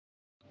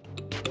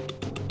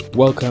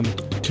Welcome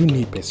to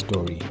Nipe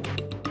Story.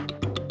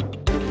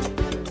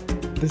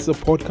 This is a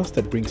podcast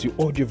that brings you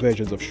audio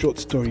versions of short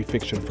story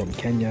fiction from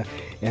Kenya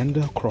and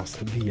across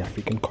the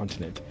African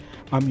continent.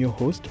 I'm your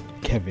host,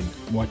 Kevin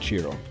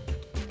Mwachiro.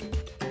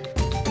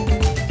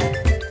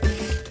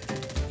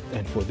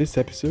 And for this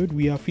episode,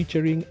 we are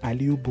featuring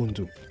Aliu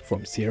Bundu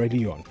from Sierra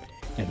Leone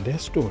and their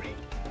story,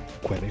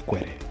 Kwere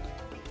Kwere.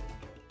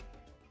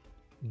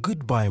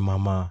 Goodbye,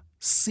 Mama.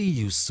 See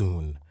you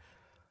soon.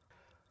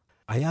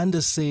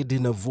 Ayanda said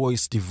in a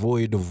voice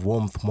devoid of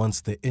warmth once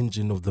the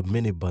engine of the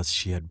minibus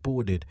she had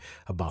boarded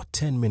about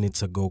 10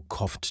 minutes ago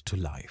coughed to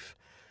life.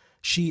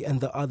 She and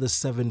the other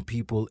 7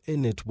 people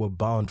in it were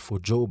bound for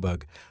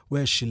Joburg,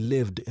 where she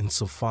lived in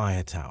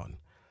Sophia Town.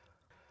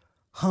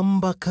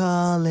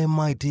 Hambakale,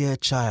 my dear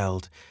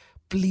child,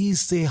 please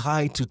say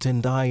hi to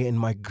Tendai and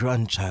my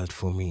grandchild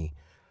for me.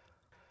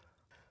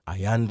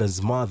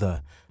 Ayanda's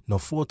mother,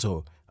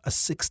 Nofoto, a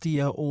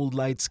 60-year-old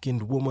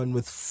light-skinned woman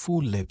with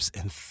full lips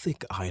and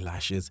thick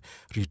eyelashes,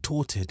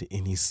 retorted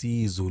in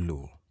Isii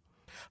Zulu.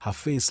 Her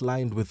face,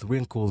 lined with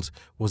wrinkles,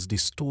 was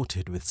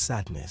distorted with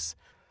sadness.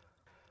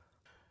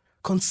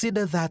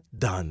 Consider that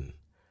done,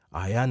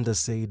 Ayanda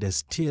said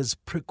as tears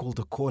prickled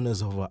the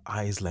corners of her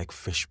eyes like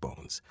fish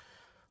bones.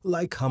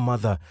 Like her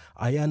mother,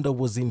 Ayanda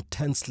was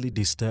intensely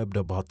disturbed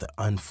about the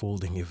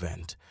unfolding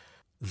event.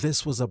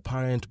 This was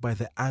apparent by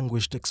the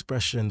anguished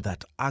expression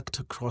that arced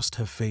across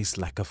her face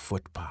like a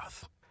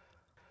footpath.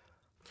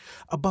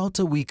 About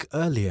a week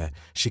earlier,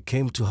 she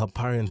came to her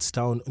parents'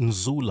 town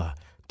Nzula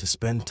to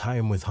spend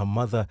time with her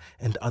mother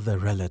and other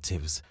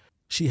relatives.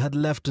 She had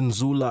left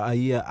Nzula a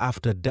year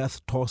after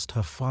death tossed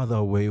her father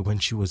away when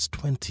she was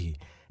 20,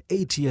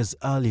 8 years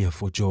earlier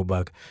for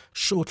Joburg,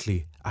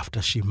 shortly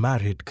after she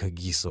married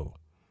Kagiso.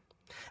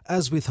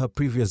 As with her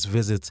previous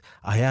visits,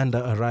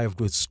 Ayanda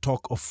arrived with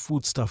stock of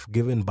foodstuff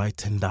given by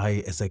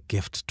Tendai as a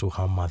gift to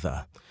her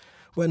mother.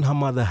 When her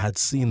mother had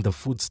seen the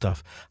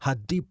foodstuff, her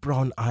deep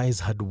brown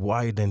eyes had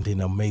widened in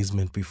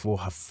amazement before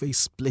her face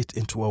split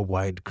into a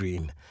wide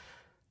grin.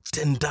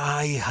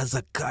 Tendai has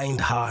a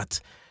kind heart.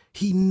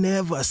 He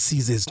never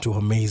ceases to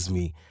amaze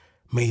me.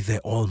 May the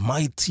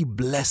Almighty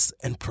bless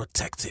and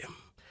protect him.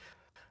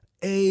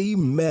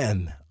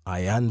 Amen,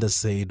 Ayanda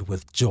said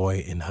with joy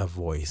in her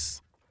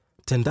voice.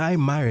 Tendai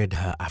married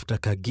her after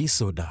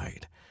Kagiso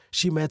died.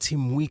 She met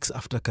him weeks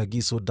after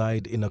Kagiso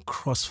died in a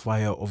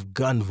crossfire of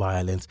gun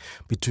violence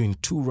between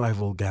 2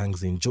 rival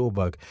gangs in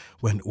Joburg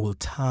when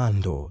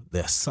Ultando,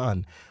 their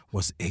son,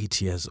 was 8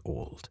 years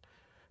old.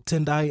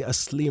 Tendai, a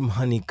slim,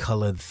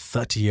 honey-colored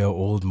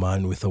 30-year-old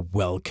man with a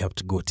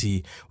well-kept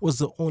goatee, was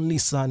the only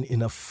son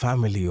in a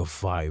family of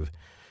 5.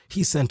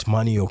 He sent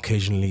money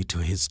occasionally to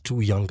his 2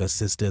 younger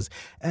sisters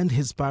and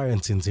his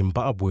parents in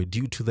Zimbabwe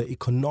due to the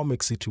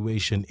economic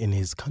situation in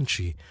his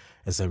country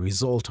as a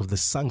result of the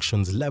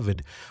sanctions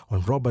levied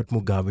on Robert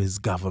Mugabe's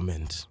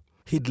government.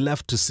 He'd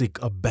left to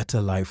seek a better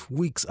life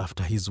weeks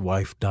after his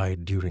wife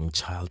died during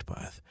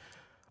childbirth.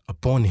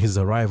 Upon his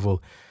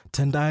arrival,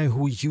 Tendai,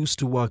 who used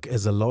to work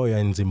as a lawyer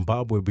in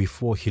Zimbabwe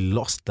before he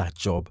lost that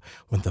job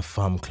when the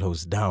farm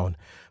closed down,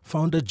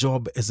 found a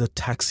job as a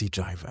taxi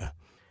driver.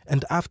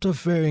 And after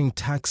ferrying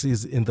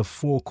taxis in the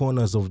 4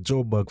 corners of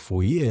Joburg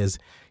for years,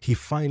 he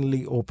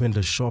finally opened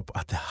a shop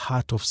at the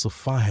heart of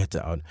Sophia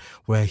Town,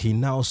 where he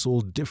now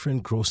sold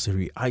different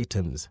grocery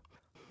items.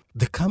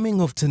 The coming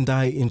of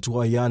Tendai into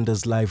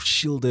Ayanda's life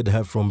shielded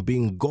her from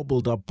being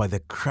gobbled up by the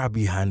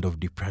crabby hand of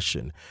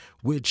depression,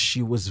 which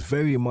she was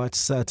very much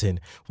certain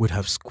would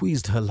have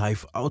squeezed her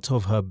life out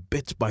of her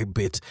bit by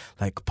bit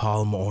like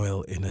palm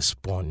oil in a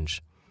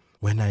sponge.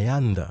 When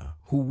Ayanda,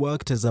 who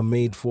worked as a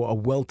maid for a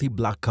wealthy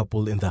black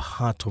couple in the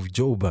heart of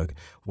Joburg,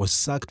 was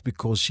sacked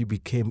because she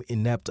became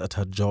inept at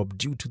her job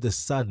due to the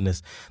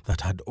sadness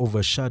that had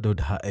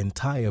overshadowed her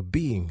entire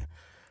being,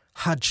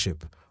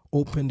 hardship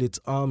opened its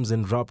arms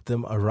and wrapped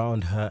them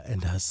around her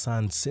and her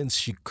son since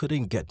she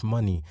couldn't get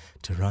money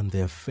to run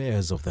the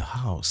affairs of the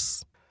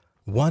house.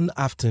 One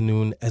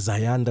afternoon, as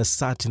Ayanda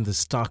sat in the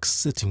stark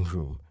sitting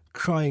room,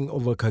 crying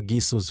over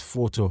Kagiso's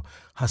photo,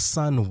 her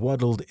son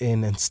waddled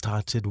in and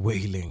started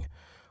wailing.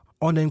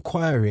 On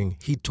inquiring,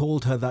 he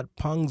told her that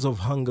pangs of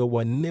hunger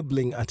were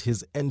nibbling at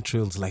his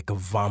entrails like a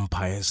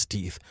vampire's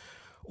teeth.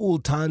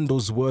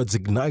 Ultando's words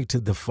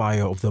ignited the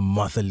fire of the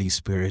motherly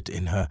spirit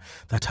in her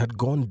that had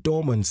gone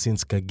dormant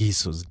since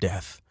Kagiso's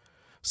death.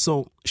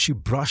 So she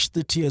brushed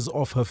the tears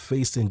off her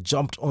face and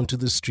jumped onto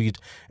the street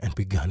and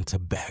began to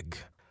beg.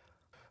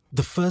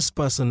 The first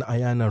person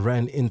Ayanda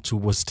ran into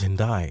was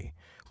Tendai.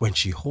 When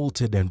she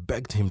halted and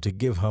begged him to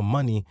give her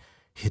money,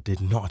 he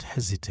did not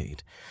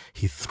hesitate.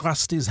 He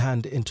thrust his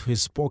hand into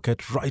his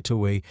pocket right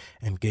away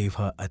and gave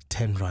her a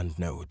 10 Rand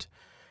note.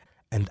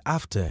 And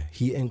after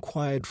he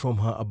inquired from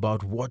her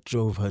about what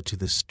drove her to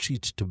the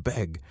street to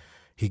beg,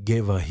 he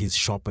gave her his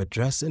shop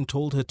address and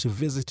told her to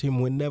visit him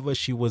whenever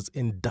she was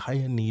in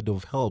dire need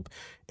of help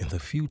in the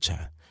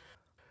future.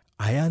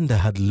 Ayanda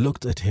had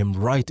looked at him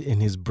right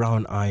in his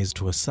brown eyes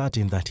to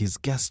ascertain that his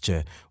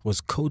gesture was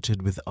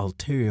coated with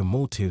ulterior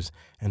motives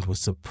and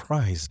was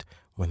surprised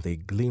when they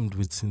gleamed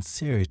with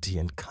sincerity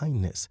and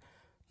kindness,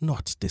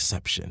 not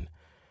deception.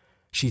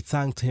 She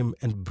thanked him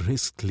and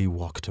briskly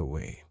walked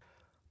away.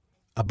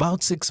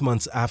 About 6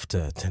 months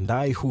after,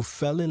 Tendai, who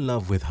fell in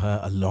love with her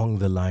along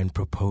the line,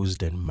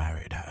 proposed and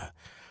married her.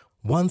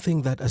 One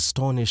thing that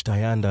astonished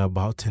Ayanda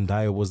about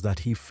Tendai was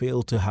that he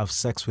failed to have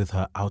sex with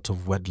her out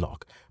of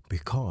wedlock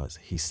because,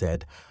 he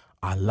said,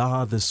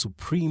 Allah, the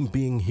supreme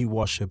being he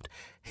worshipped,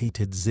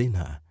 hated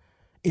zina.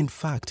 In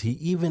fact, he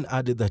even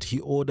added that he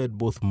ordered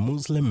both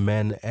Muslim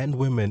men and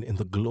women in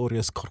the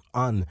glorious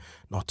Quran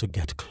not to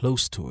get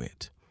close to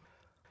it.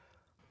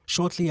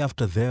 Shortly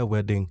after their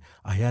wedding,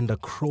 Ayanda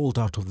crawled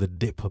out of the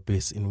deep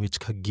abyss in which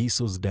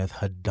Kagiso's death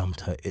had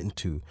dumped her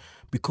into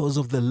because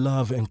of the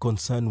love and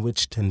concern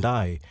which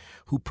Tendai,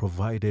 who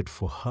provided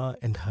for her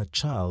and her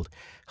child,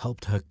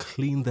 helped her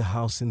clean the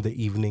house in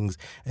the evenings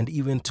and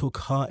even took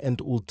her and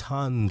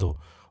Ultando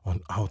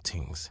on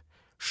outings,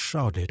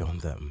 shrouded on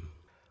them.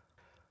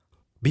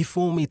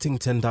 Before meeting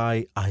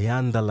Tendai,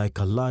 Ayanda, like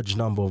a large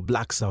number of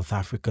black South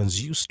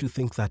Africans, used to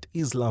think that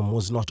Islam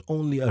was not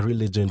only a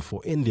religion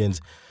for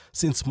Indians,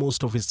 since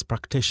most of its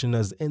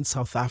practitioners in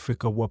South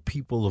Africa were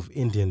people of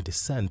Indian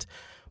descent,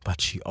 but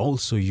she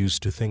also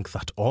used to think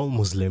that all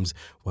Muslims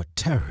were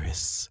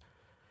terrorists.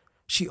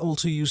 She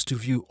also used to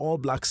view all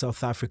black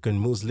South African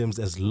Muslims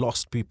as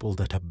lost people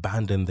that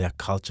abandoned their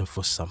culture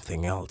for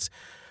something else.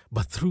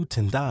 But through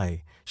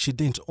Tendai, she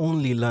didn't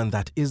only learn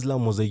that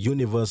Islam was a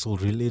universal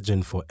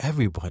religion for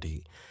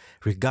everybody,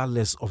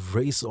 regardless of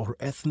race or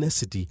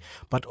ethnicity,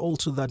 but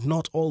also that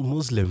not all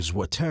Muslims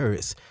were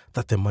terrorists,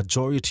 that the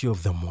majority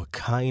of them were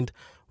kind,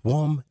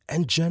 warm,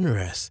 and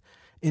generous.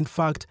 In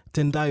fact,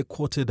 Tendai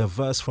quoted a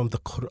verse from the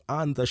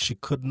Quran that she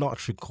could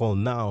not recall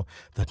now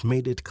that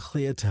made it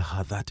clear to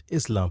her that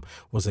Islam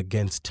was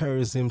against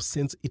terrorism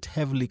since it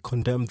heavily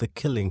condemned the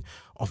killing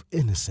of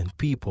innocent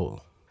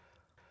people.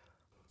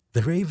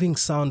 The raving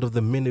sound of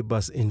the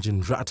minibus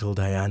engine rattled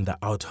Ayanda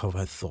out of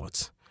her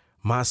thoughts.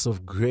 Mass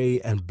of grey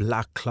and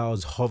black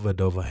clouds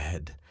hovered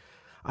overhead.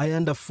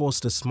 Ayanda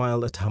forced a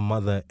smile at her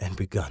mother and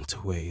began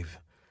to wave.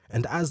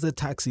 And as the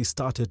taxi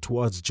started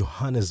towards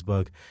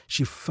Johannesburg,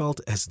 she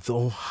felt as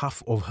though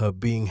half of her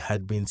being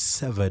had been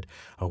severed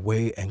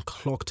away and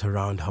clocked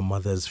around her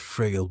mother's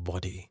frail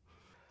body.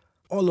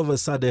 All of a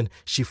sudden,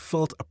 she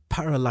felt a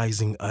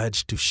paralyzing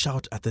urge to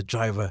shout at the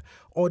driver,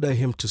 order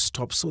him to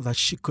stop so that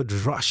she could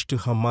rush to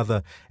her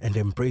mother and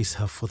embrace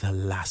her for the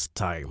last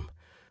time.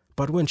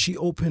 But when she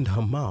opened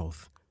her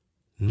mouth,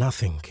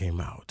 nothing came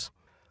out.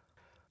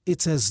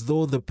 It's as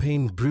though the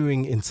pain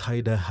brewing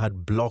inside her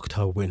had blocked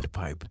her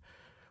windpipe.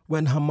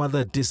 When her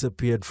mother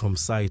disappeared from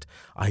sight,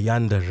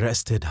 Ayanda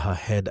rested her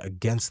head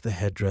against the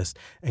headrest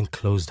and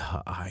closed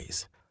her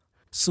eyes.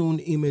 Soon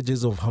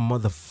images of her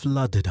mother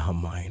flooded her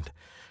mind.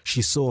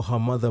 She saw her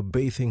mother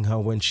bathing her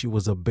when she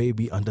was a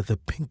baby under the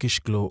pinkish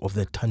glow of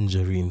the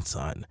tangerine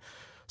sun.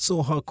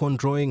 Saw her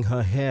contouring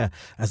her hair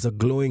as the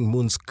glowing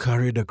moon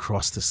scurried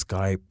across the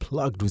sky,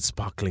 plugged with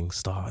sparkling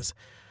stars.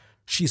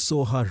 She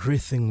saw her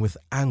writhing with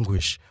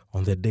anguish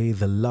on the day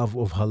the love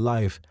of her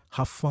life,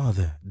 her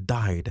father,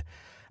 died,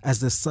 as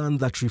the sun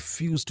that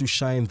refused to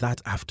shine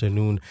that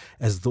afternoon,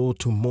 as though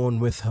to mourn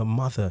with her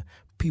mother,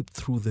 peeped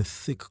through the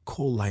thick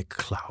coal-like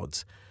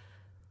clouds.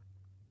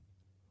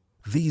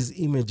 These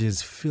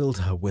images filled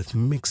her with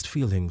mixed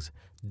feelings,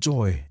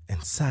 joy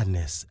and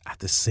sadness at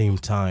the same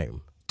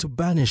time. To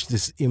banish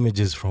these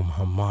images from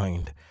her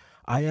mind,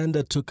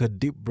 Ayanda took a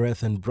deep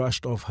breath and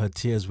brushed off her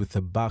tears with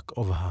the back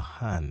of her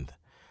hand.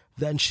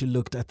 Then she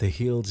looked at the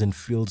hills and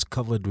fields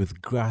covered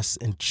with grass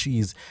and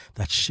trees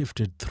that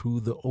shifted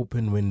through the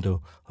open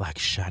window like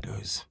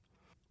shadows.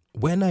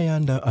 When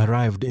Ayanda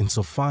arrived in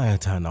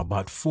Sophiatown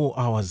about 4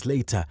 hours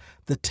later,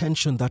 the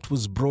tension that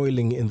was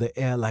broiling in the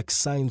air like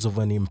signs of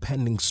an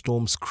impending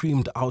storm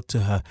screamed out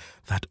to her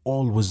that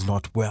all was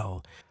not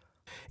well.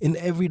 In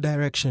every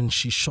direction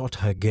she shot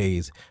her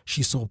gaze,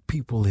 she saw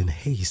people in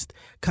haste,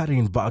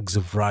 carrying bags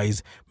of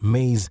rice,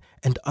 maize,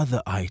 and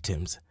other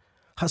items.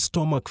 Her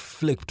stomach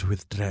flipped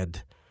with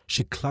dread.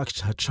 She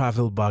clutched her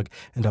travel bag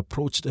and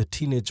approached a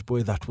teenage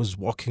boy that was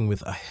walking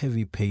with a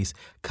heavy pace,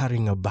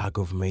 carrying a bag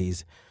of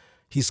maize.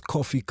 His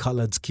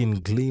coffee-colored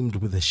skin gleamed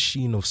with a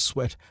sheen of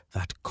sweat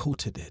that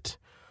coated it.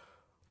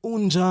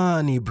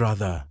 "Unjani,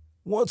 brother,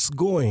 what's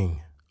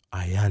going?"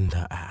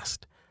 Ayanda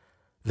asked.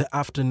 The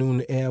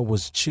afternoon air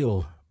was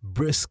chill,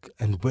 brisk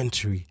and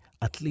wintry,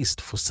 at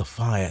least for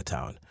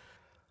Sophiatown.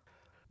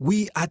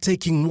 "We are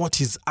taking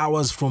what is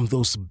ours from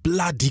those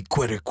bloody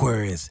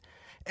Kwerekweres.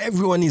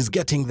 Everyone is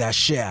getting their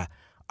share.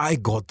 I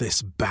got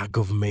this bag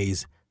of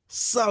maize.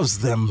 Serves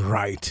them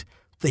right.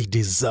 They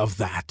deserve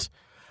that.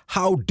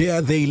 How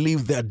dare they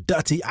leave their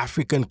dirty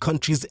African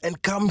countries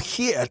and come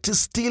here to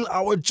steal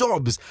our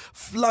jobs,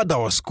 flood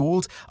our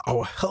schools,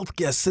 our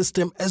healthcare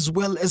system, as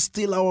well as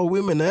steal our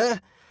women, eh?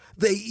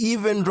 They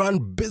even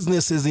run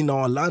businesses in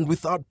our land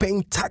without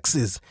paying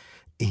taxes.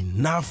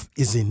 Enough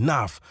is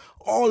enough.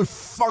 All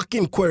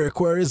fucking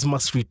Kwerekweres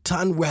must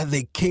return where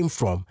they came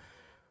from,"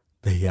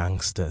 the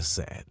youngster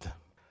said.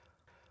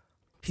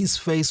 His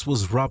face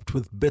was wrapped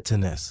with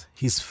bitterness,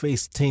 his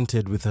face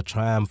tainted with a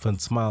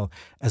triumphant smile,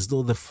 as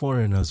though the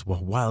foreigners were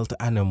wild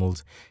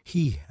animals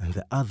he and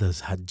the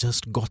others had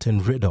just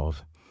gotten rid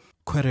of.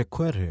 Kwere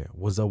kwere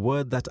was a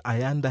word that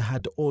Ayanda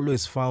had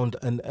always found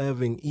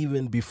unnerving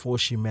even before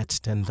she met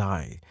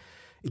Tendai.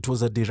 It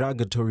was a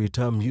derogatory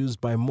term used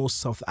by most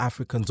South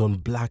Africans on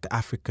black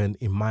African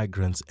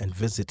immigrants and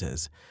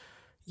visitors.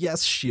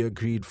 Yes, she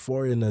agreed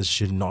foreigners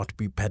should not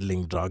be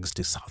peddling drugs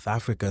to South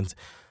Africans.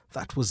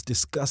 That was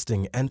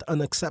disgusting and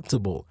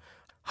unacceptable.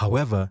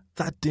 However,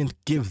 that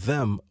didn't give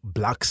them,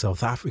 black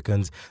South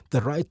Africans, the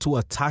right to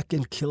attack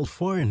and kill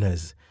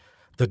foreigners.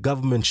 The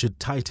government should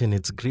tighten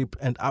its grip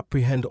and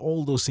apprehend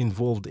all those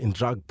involved in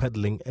drug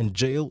peddling and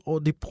jail or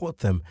deport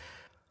them.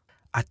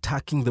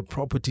 Attacking the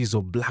properties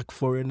of black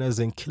foreigners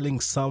and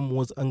killing some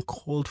was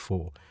uncalled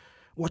for.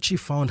 What she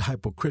found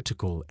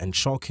hypocritical and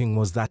shocking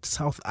was that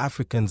South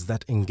Africans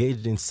that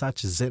engaged in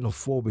such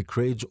xenophobic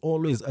rage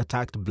always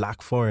attacked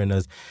black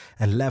foreigners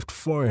and left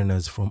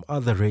foreigners from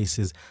other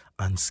races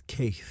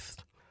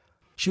unscathed.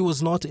 She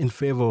was not in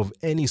favor of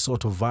any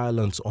sort of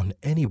violence on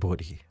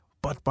anybody,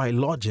 but by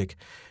logic,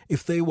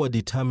 if they were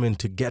determined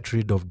to get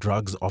rid of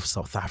drugs off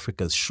South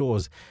Africa's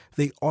shores,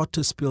 they ought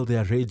to spill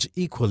their rage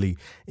equally,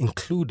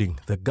 including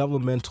the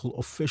governmental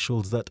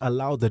officials that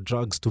allow the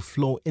drugs to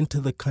flow into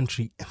the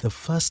country in the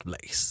first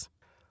place.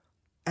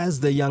 As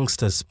the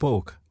youngster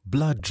spoke,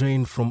 blood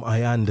drained from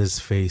Ayanda's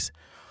face.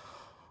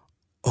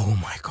 Oh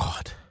my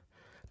God,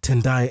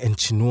 Tendai and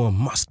Chinua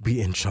must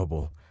be in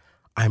trouble.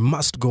 I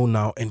must go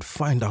now and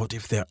find out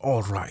if they're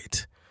all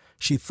right,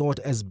 she thought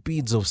as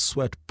beads of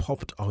sweat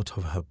popped out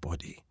of her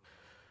body.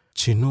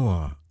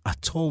 Chinua, a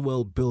tall,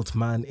 well-built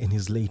man in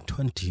his late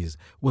 20s,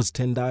 was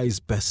Tendai's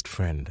best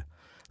friend.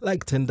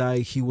 Like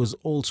Tendai, he was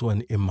also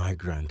an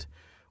immigrant.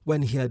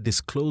 When he had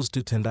disclosed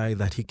to Tendai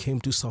that he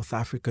came to South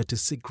Africa to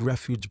seek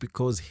refuge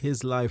because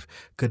his life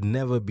could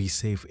never be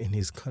safe in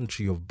his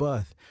country of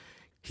birth,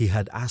 he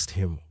had asked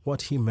him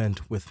what he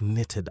meant with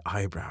knitted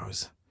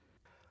eyebrows.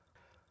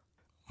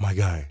 My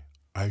guy,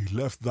 I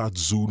left that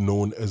zoo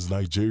known as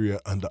Nigeria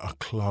under a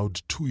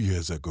cloud 2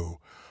 years ago.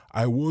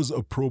 I was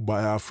a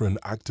pro-Biafran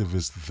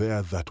activist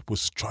there that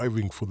was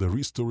striving for the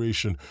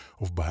restoration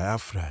of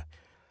Biafra,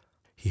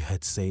 he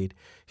had said,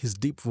 his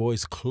deep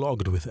voice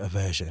clogged with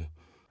aversion.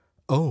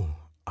 Oh,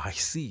 I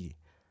see,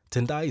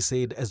 Tendai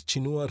said as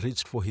Chinua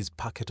reached for his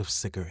packet of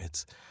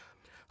cigarettes.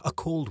 A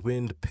cold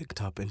wind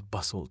picked up and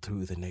bustled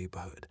through the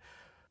neighborhood.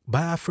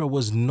 Biafra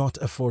was not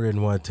a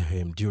foreign word to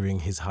him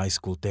during his high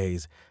school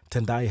days.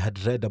 Tendai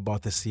had read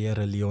about the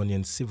Sierra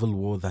Leonean civil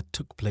war that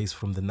took place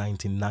from the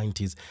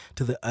 1990s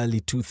to the early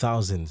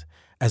 2000s,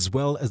 as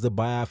well as the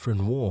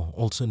Biafran War,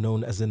 also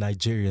known as the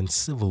Nigerian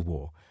Civil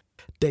War.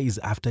 Days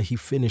after he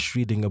finished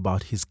reading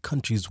about his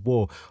country's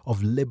war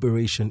of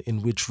liberation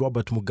in which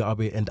Robert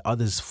Mugabe and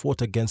others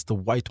fought against the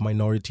white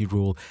minority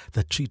rule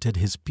that treated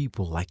his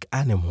people like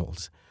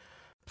animals.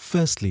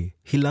 Firstly,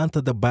 he learned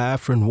that the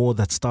Biafran War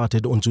that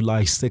started on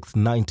July 6,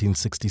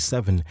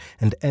 1967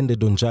 and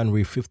ended on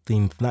January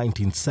 15,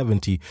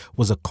 1970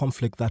 was a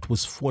conflict that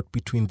was fought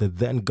between the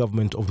then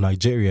government of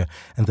Nigeria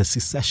and the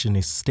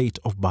secessionist state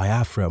of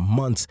Biafra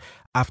months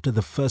after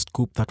the first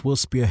coup that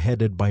was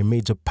spearheaded by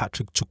Major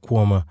Patrick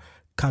Chukwuma,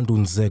 Kandu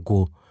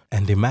Nzego,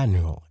 and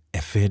Emmanuel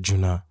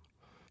Efejuna,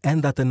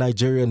 and that the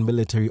Nigerian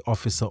military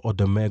officer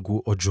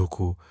Odumegu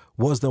Ojukwu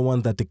was the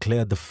one that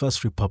declared the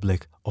First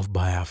Republic of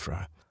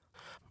Biafra.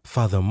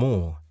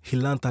 Furthermore, he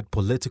learned that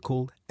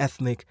political,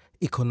 ethnic,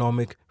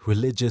 economic,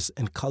 religious,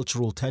 and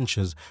cultural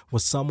tensions were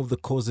some of the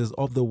causes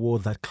of the war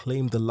that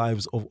claimed the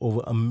lives of over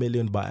 1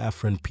 million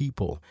Biafran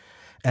people,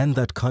 and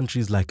that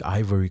countries like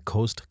Ivory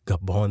Coast,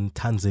 Gabon,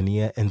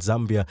 Tanzania, and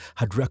Zambia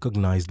had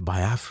recognized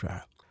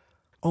Biafra.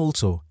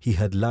 Also, he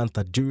had learned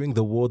that during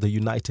the war, the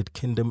United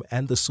Kingdom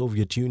and the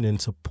Soviet Union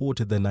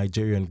supported the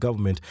Nigerian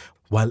government,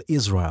 while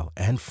Israel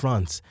and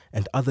France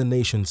and other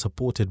nations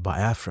supported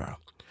Biafra.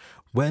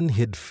 When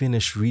he'd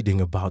finished reading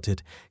about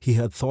it, he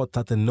had thought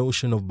that the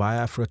notion of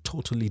Biafra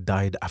totally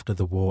died after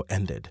the war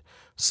ended.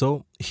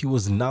 So he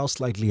was now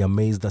slightly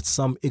amazed that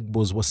some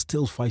Igbos were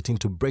still fighting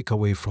to break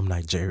away from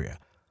Nigeria.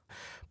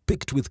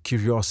 Piqued with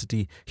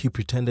curiosity, he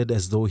pretended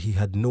as though he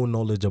had no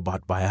knowledge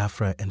about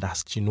Biafra and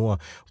asked Chinua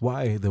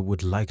why they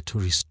would like to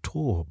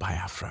restore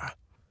Biafra.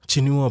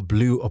 Chinua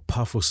blew a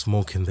puff of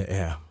smoke in the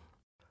air.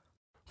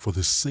 For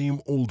the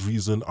same old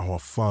reason our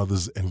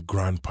fathers and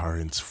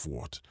grandparents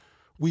fought.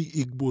 We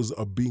Igbos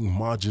are being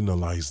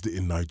marginalized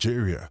in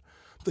Nigeria.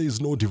 There is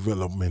no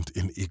development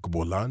in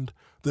Igbo land.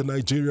 The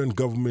Nigerian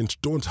government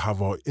don't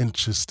have our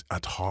interest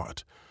at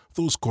heart.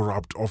 Those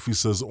corrupt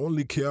officers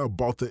only care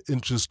about the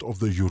interest of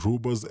the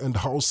Yorubas and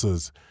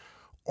Hausas.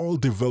 All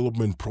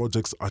development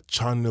projects are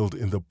channeled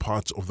in the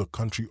parts of the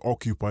country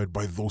occupied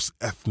by those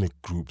ethnic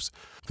groups.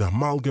 The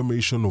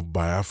amalgamation of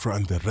Biafra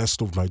and the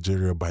rest of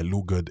Nigeria by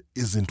Lugard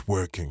isn't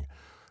working.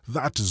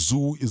 That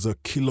zoo is a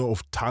killer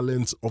of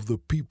talents of the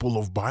people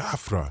of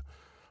Biafra.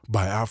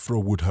 Biafra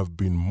would have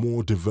been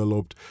more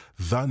developed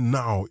than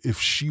now if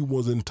she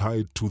wasn't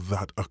tied to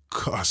that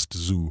accursed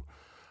zoo.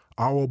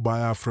 Our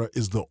Biafra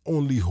is the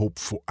only hope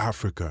for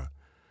Africa.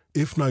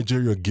 If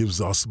Nigeria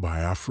gives us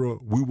Biafra,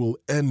 we will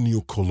end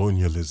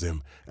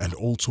neo-colonialism and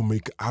also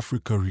make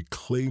Africa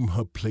reclaim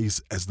her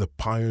place as the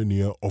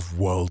pioneer of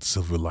world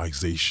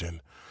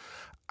civilization.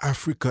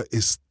 Africa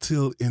is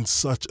still in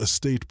such a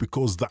state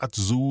because that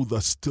zoo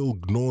that still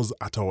gnaws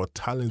at our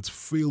talents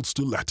fails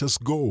to let us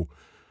go.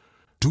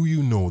 Do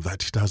you know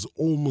that it has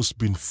almost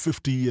been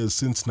 50 years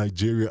since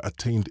Nigeria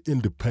attained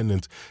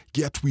independence,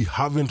 yet we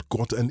haven't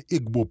got an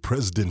Igbo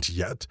president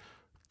yet?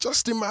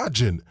 Just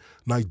imagine,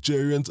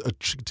 Nigerians are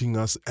treating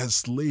us as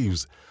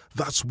slaves.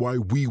 That's why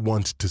we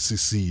want to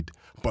secede.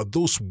 But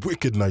those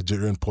wicked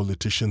Nigerian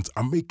politicians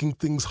are making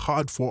things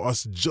hard for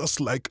us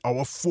just like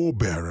our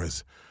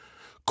forebearers.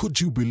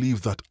 Could you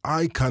believe that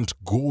I can't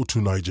go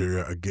to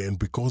Nigeria again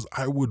because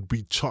I would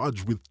be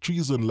charged with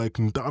treason like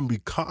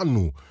Ndambi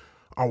Kanu,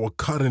 our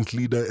current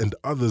leader, and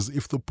others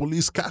if the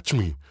police catch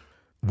me?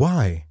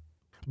 Why?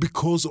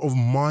 Because of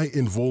my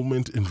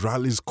involvement in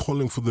rallies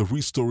calling for the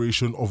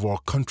restoration of our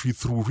country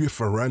through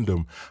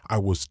referendum, I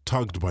was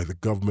tagged by the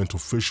government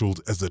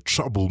officials as a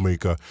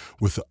troublemaker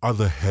with the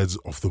other heads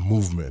of the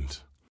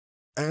movement.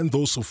 And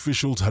those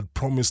officials had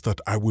promised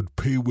that I would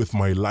pay with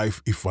my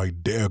life if I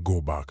dare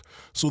go back.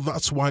 So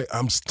that's why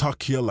I'm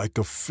stuck here like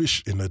a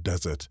fish in a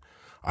desert.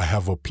 I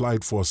have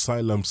applied for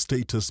asylum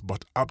status,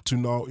 but up to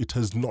now it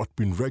has not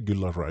been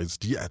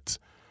regularized yet.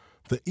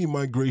 The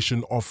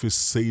immigration office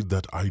said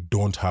that I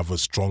don't have a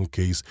strong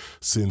case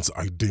since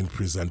I didn't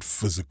present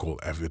physical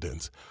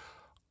evidence.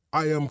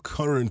 I am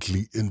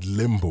currently in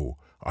limbo.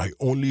 I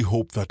only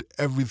hope that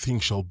everything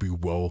shall be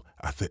well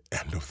at the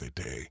end of the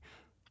day,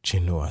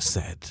 Chinua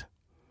said.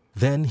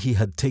 Then he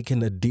had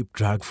taken a deep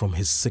drag from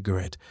his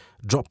cigarette,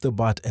 dropped the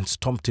butt and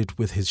stomped it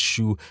with his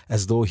shoe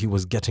as though he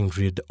was getting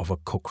rid of a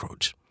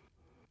cockroach.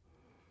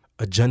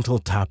 A gentle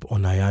tap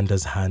on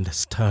Ayanda's hand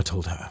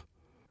startled her.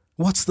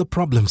 "What's the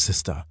problem,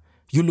 sister?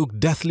 You look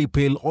deathly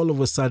pale all of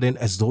a sudden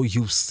as though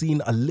you've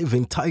seen a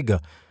living tiger.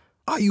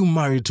 Are you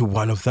married to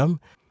one of them?"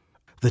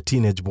 the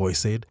teenage boy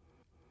said.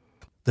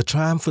 The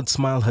triumphant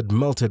smile had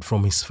melted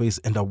from his face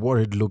and a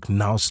worried look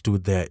now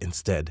stood there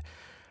instead.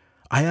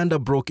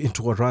 Ayanda broke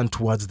into a run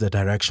towards the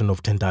direction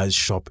of Tendai's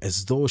shop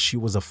as though she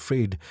was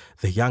afraid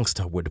the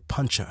youngster would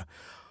punch her.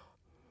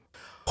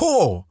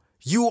 "Ho!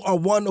 You are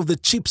one of the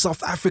cheap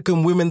South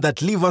African women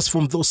that leave us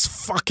from those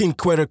fucking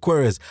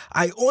Kwerekweres.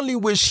 I only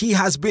wish he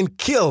has been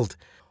killed."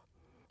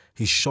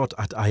 He shot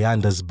at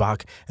Ayanda's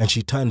back and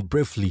she turned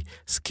briefly,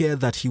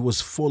 scared that he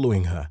was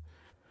following her.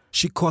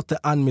 She caught the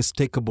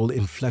unmistakable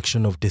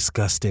inflection of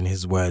disgust in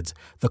his words.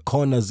 The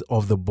corners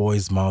of the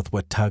boy's mouth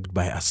were tugged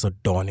by a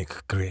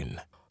sardonic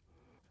grin.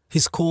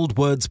 His cold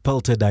words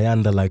pelted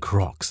Ayanda like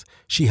rocks.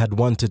 She had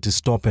wanted to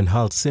stop and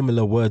hurl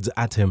similar words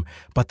at him,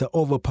 but the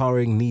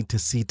overpowering need to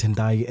see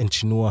Tendai and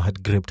Chinua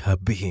had gripped her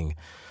being.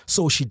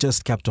 So she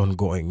just kept on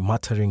going,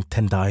 muttering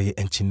Tendai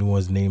and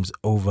Chinua's names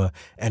over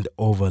and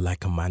over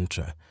like a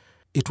mantra.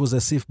 It was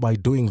as if by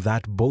doing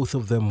that, both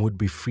of them would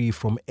be free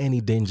from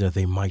any danger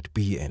they might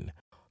be in.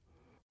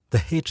 The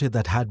hatred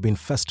that had been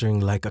festering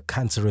like a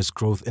cancerous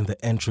growth in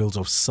the entrails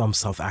of some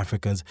South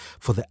Africans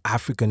for the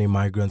African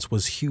immigrants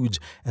was huge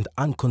and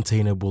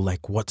uncontainable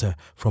like water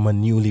from a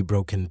newly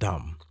broken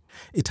dam.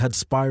 It had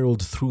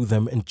spiraled through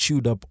them and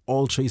chewed up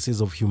all traces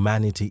of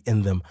humanity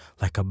in them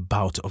like a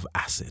bout of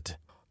acid.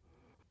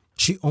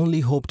 She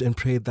only hoped and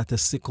prayed that the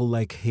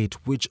sickle-like hate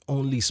which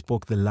only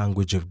spoke the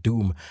language of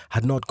doom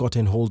had not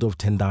gotten hold of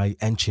Tendai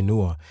and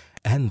Chinua,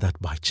 and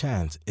that by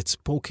chance its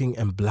poking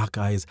and black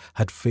eyes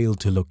had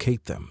failed to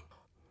locate them.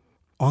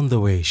 On the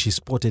way, she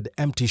spotted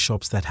empty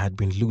shops that had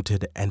been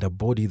looted and a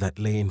body that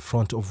lay in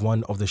front of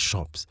one of the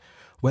shops.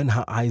 When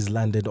her eyes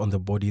landed on the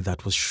body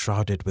that was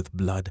shrouded with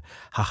blood,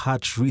 her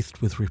heart wreathed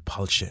with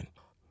repulsion.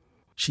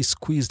 She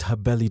squeezed her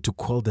belly to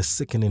quell the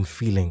sickening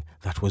feeling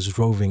that was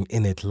roving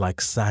in it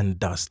like sand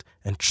dust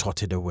and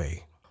trotted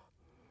away.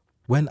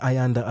 When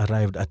Ayanda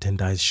arrived at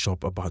Tendai's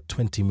shop about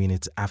 20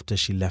 minutes after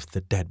she left the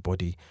dead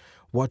body,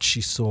 what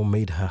she saw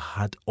made her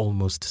heart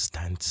almost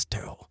stand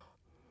still.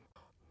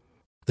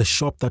 The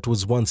shop that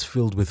was once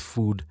filled with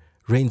food,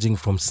 ranging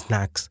from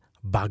snacks,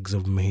 bags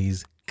of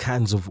maize,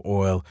 cans of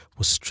oil,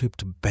 was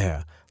stripped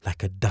bare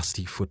like a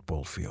dusty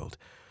football field.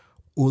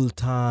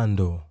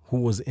 Ultando,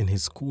 who was in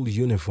his school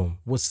uniform,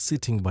 was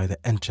sitting by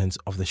the entrance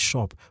of the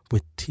shop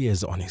with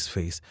tears on his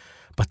face,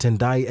 but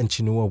Tendai and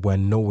Chinua were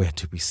nowhere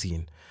to be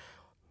seen.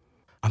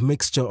 A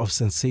mixture of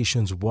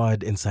sensations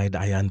whirred inside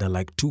Ayanda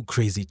like two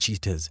crazy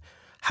cheetahs.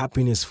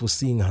 Happiness for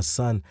seeing her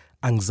son,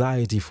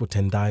 anxiety for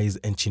Tendai's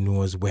and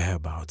Chinua's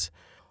whereabouts.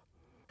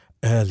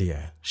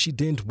 Earlier, she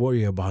didn't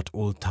worry about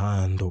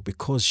Ultando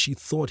because she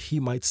thought he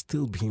might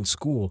still be in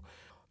school.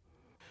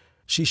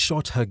 She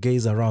shot her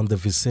gaze around the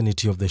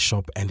vicinity of the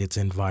shop and its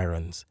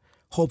environs,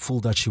 hopeful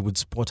that she would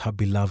spot her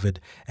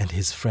beloved and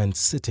his friends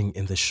sitting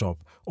in the shop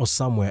or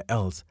somewhere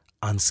else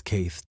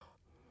unscathed.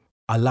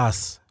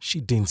 Alas,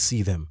 she didn't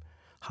see them.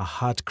 Her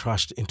heart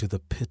crashed into the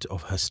pit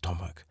of her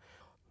stomach.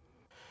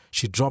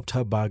 She dropped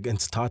her bag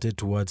and started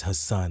towards her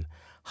son,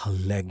 her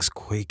legs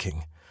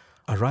quaking.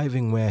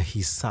 Arriving where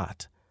he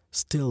sat,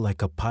 Still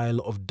like a pile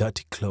of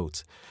dirty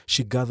clothes,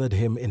 she gathered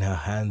him in her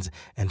hands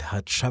and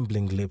her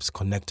trembling lips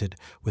connected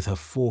with her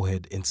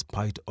forehead in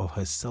spite of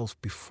herself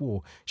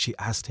before she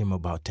asked him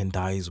about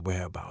Tendai's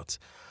whereabouts.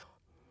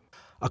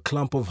 A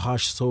clump of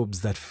harsh sobs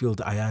that filled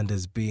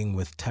Ayanda's being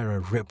with terror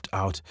ripped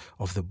out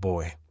of the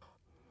boy.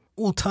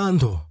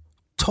 "Ultando,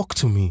 talk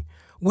to me.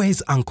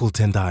 Where's Uncle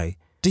Tendai?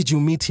 Did you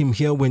meet him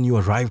here when you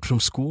arrived from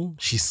school?"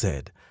 she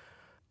said.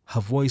 Her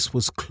voice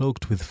was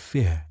cloaked with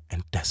fear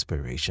and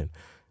desperation.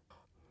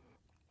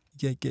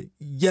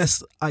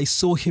 Yes, I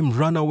saw him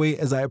run away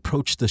as I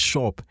approached the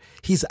shop.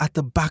 He's at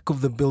the back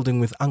of the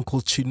building with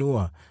Uncle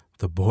Chinua,"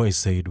 the boy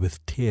said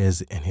with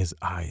tears in his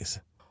eyes.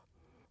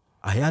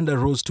 Ayanda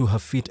rose to her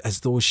feet as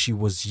though she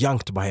was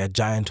yanked by a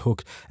giant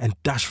hook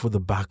and dashed for the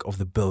back of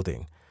the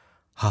building.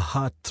 Her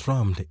heart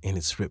thrummed in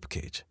its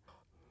ribcage.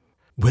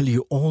 "Will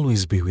you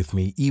always be with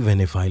me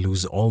even if I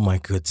lose all my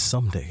goods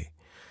someday?"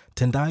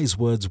 Tendai's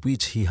words,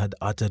 which he had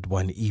uttered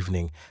one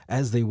evening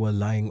as they were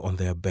lying on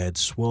their bed,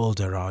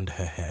 swirled around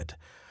her head.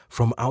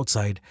 From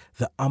outside,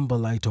 the amber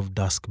light of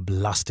dusk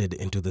blasted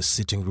into the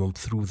sitting room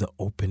through the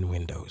open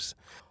windows.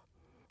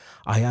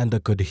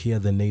 Ayanda could hear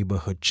the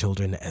neighborhood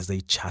children as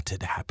they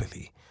chatted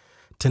happily.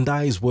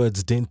 Tendai's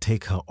words didn't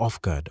take her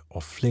off guard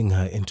or fling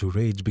her into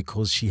rage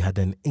because she had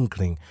an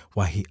inkling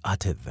why he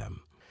uttered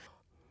them.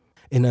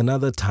 In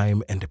another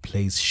time and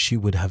place, she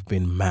would have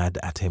been mad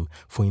at him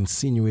for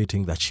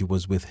insinuating that she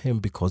was with him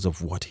because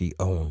of what he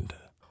owned.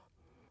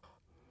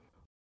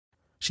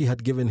 She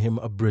had given him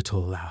a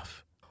brittle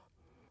laugh.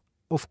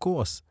 "Of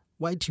course,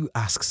 why do you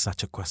ask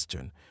such a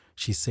question?"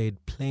 she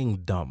said,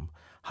 playing dumb.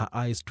 Her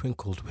eyes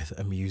twinkled with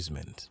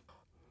amusement.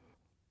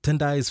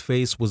 Tendai's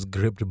face was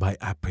gripped by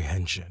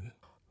apprehension.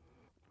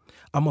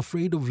 "I'm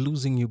afraid of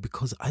losing you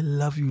because I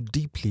love you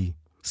deeply.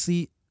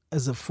 See,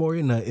 as a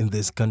foreigner in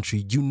this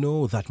country, you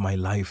know that my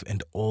life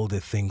and all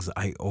the things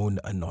I own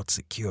are not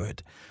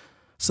secured.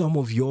 Some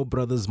of your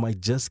brothers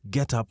might just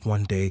get up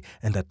one day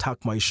and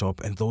attack my shop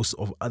and those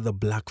of other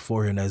black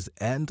foreigners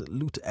and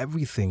loot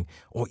everything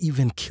or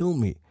even kill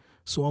me.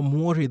 So I'm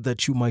worried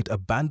that you might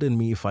abandon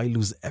me if I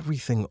lose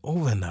everything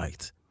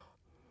overnight."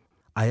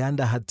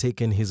 Ayanda had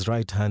taken his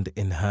right hand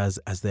in hers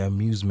as the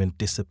amusement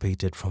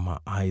dissipated from her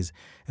eyes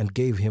and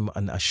gave him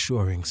an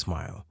assuring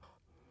smile.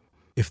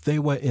 If they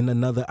were in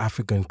another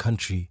African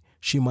country,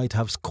 she might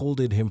have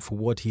scolded him for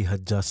what he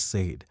had just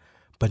said,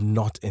 but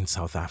not in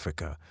South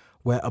Africa,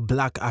 where a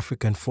black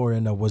African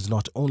foreigner was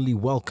not only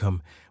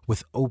welcome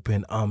with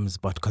open arms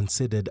but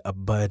considered a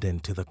burden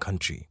to the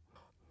country.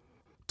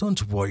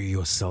 "Don't worry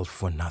yourself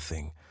for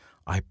nothing.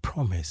 I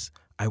promise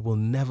I will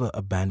never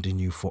abandon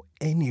you for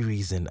any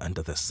reason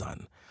under the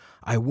sun.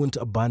 I won't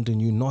abandon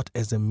you not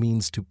as a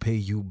means to pay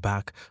you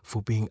back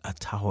for being a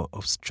tower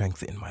of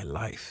strength in my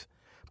life,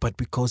 but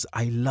because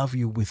I love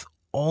you with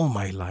all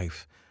my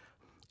life.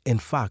 In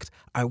fact,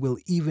 I will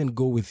even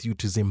go with you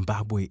to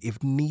Zimbabwe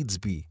if needs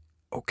be,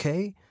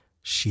 okay?"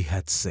 she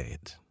had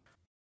said.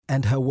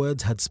 And her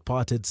words had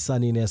spotted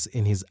sunniness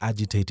in his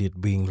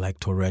agitated being like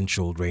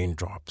torrential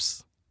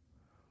raindrops.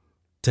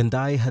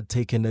 Tendai had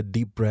taken a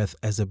deep breath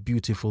as a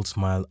beautiful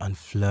smile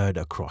unfurled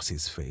across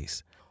his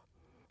face.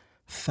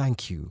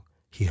 "Thank you,"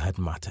 he had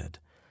muttered.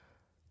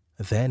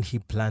 Then he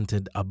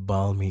planted a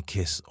balmy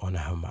kiss on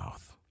her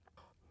mouth.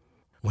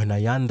 When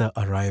Ayanda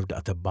arrived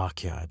at the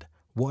backyard,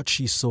 what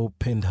she saw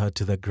pinned her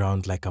to the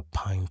ground like a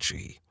pine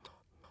tree.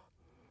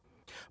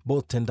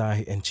 Both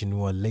Tendai and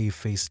Chinua lay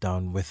face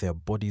down with their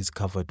bodies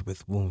covered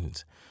with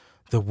wounds.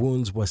 The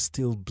wounds were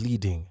still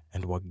bleeding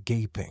and were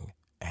gaping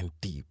and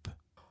deep.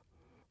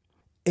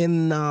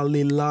 "Inna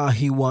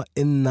lillahi wa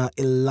inna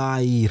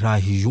ilaihi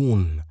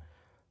raji'un."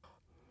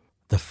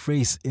 The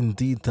phrase,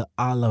 "Indeed to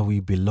Allah we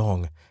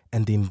belong,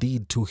 and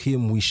indeed to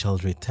Him we shall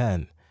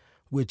return,"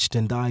 which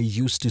Tendai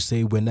used to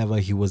say whenever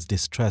he was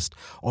distressed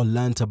or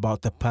learnt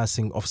about the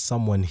passing of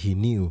someone he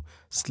knew,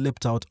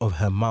 slipped out of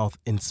her mouth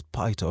in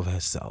spite of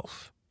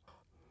herself.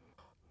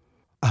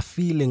 A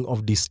feeling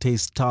of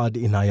distaste stirred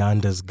in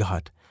Ayanda's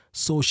gut,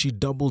 so she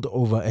doubled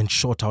over and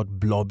shot out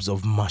blobs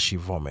of mushy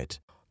vomit.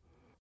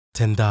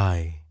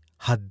 Tendai,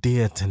 her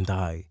dear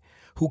Tendai,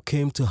 who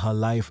came to her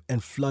life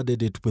and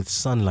flooded it with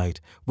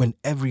sunlight when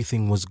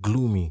everything was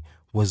gloomy,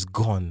 was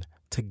gone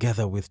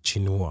together with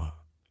Chinua.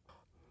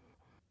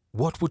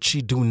 What would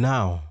she do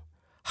now?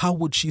 How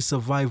would she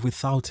survive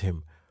without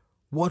him?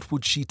 What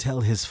would she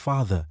tell his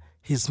father,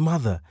 his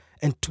mother,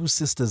 and 2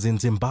 sisters in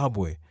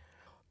Zimbabwe?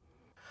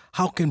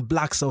 How can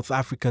black South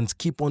Africans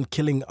keep on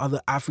killing other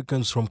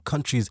Africans from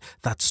countries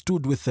that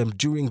stood with them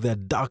during their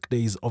dark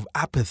days of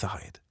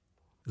apartheid?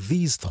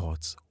 These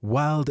thoughts,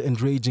 wild and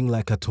raging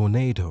like a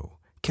tornado,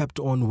 kept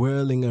on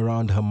whirling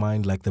around her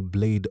mind like the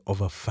blade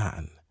of a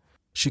fan.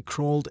 She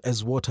crawled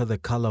as water the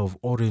color of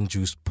orange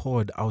juice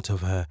poured out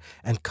of her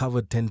and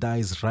covered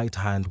Tendai's right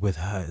hand with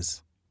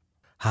hers.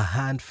 Her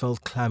hand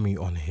felt clammy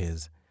on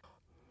his.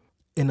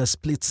 In a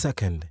split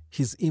second,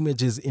 his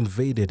images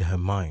invaded her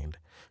mind.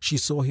 She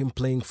saw him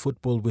playing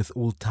football with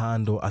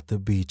Ultando at the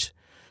beach.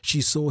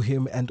 She saw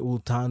him and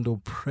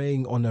Ultando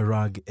praying on a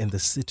rug in the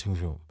sitting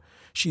room.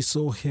 she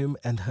saw him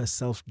and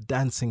herself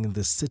dancing in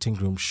the sitting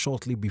room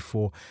shortly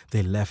before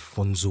they left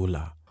for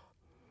Nzula.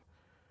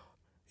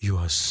 "You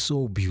are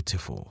so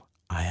beautiful,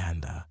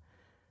 Ayanda.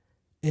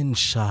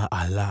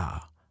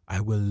 Inshallah, I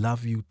will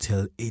love you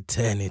till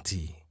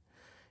eternity,"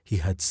 he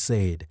had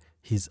said,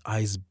 his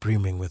eyes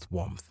brimming with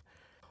warmth.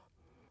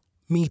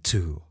 "Me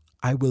too.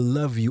 I will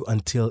love you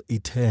until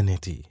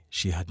eternity,"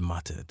 she had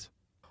muttered.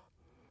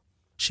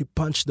 She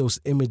punched those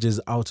images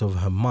out of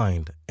her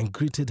mind and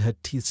gritted her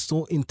teeth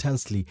so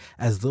intensely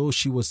as though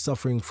she was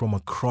suffering from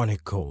a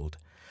chronic cold.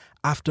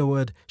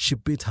 Afterward, she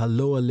bit her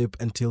lower lip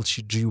until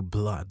she drew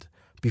blood,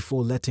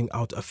 before letting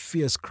out a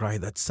fierce cry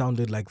that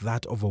sounded like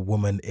that of a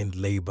woman in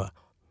labor.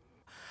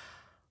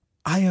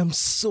 "I am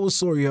so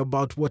sorry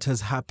about what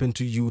has happened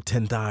to you,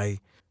 Tendai,"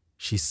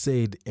 she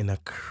said in a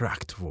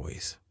cracked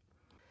voice.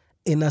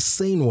 In a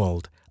sane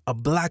world, a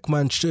black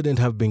man shouldn't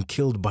have been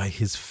killed by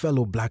his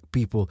fellow black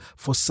people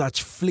for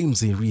such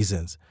flimsy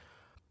reasons.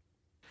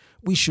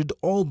 We should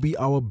all be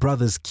our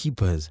brothers'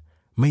 keepers.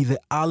 May the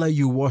Allah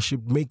you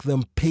worship make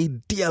them pay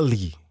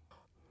dearly.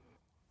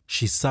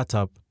 She sat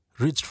up,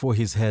 reached for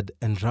his head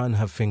and ran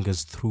her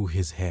fingers through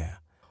his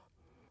hair.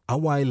 A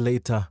while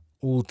later,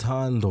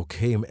 Ultando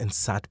came and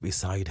sat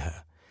beside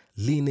her,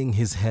 leaning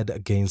his head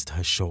against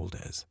her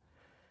shoulders.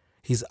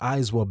 His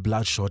eyes were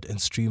bloodshot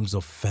and streams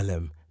of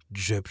phlegm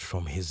dripped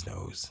from his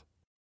nose.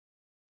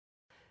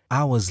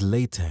 Hours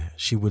later,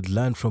 she would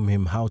learn from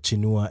him how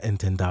Chinua and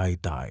Tendai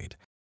died.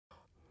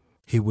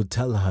 He would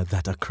tell her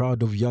that a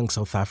crowd of young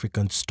South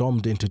Africans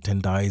stormed into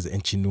Tendai's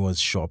and Chinua's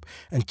shop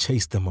and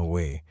chased them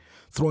away,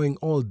 throwing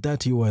all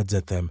dirty words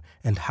at them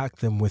and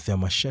hacked them with their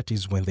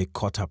machetes when they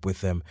caught up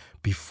with them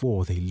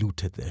before they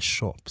looted their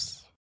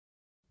shops.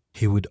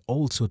 He would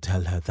also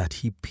tell her that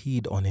he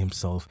peed on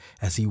himself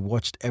as he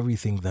watched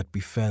everything that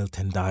befell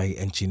Tendai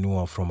and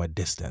Chinua from a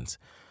distance.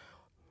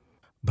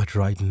 But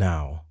right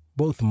now,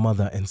 both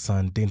mother and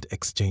son didn't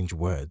exchange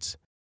words.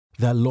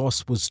 Their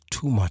loss was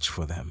too much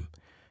for them.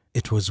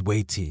 It was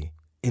weighty,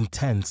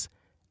 intense,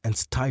 and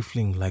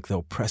stifling like the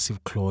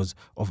oppressive claws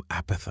of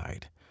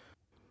apartheid.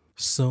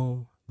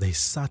 So they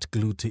sat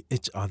glued to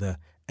each other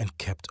and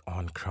kept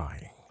on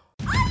crying.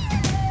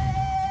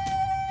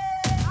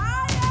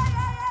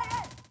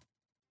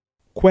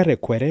 Kwere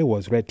Kwere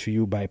was read to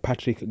you by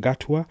Patrick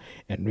Gatwa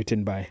and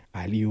written by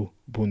Aliu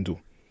Bundu.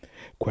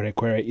 Kwere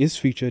Kwere is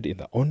featured in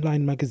the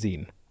online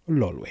magazine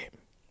Lolwe.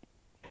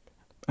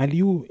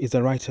 Aliu is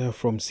a writer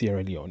from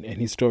Sierra Leone, and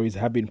his stories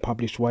have been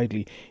published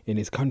widely in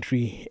his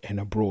country and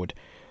abroad.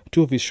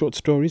 Two of his short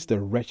stories, The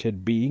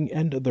Wretched Being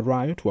and The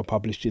Riot, were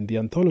published in the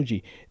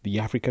anthology The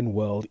African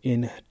World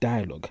in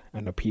Dialogue,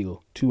 an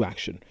Appeal to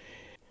Action.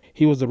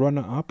 He was the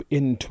runner-up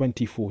in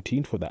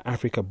 2014 for the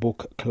Africa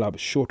Book Club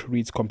Short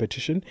Reads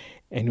Competition,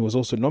 and he was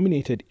also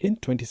nominated in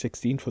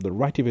 2016 for the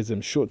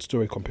Writivism Short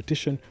Story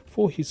Competition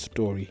for his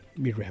story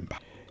Miremba.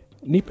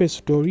 Nipe's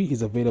story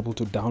is available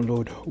to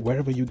download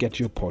wherever you get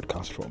your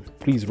podcast from.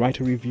 Please write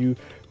a review,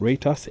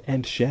 rate us,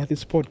 and share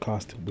this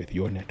podcast with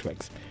your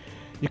networks.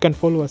 You can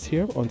follow us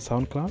here on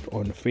SoundCloud.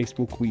 On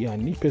Facebook, we are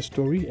Nipe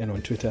Story, and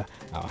on Twitter,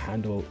 our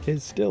handle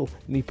is still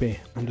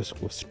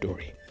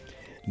Nipe_story.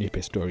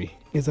 Nipe Story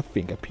is a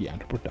Finger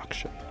Piano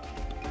production.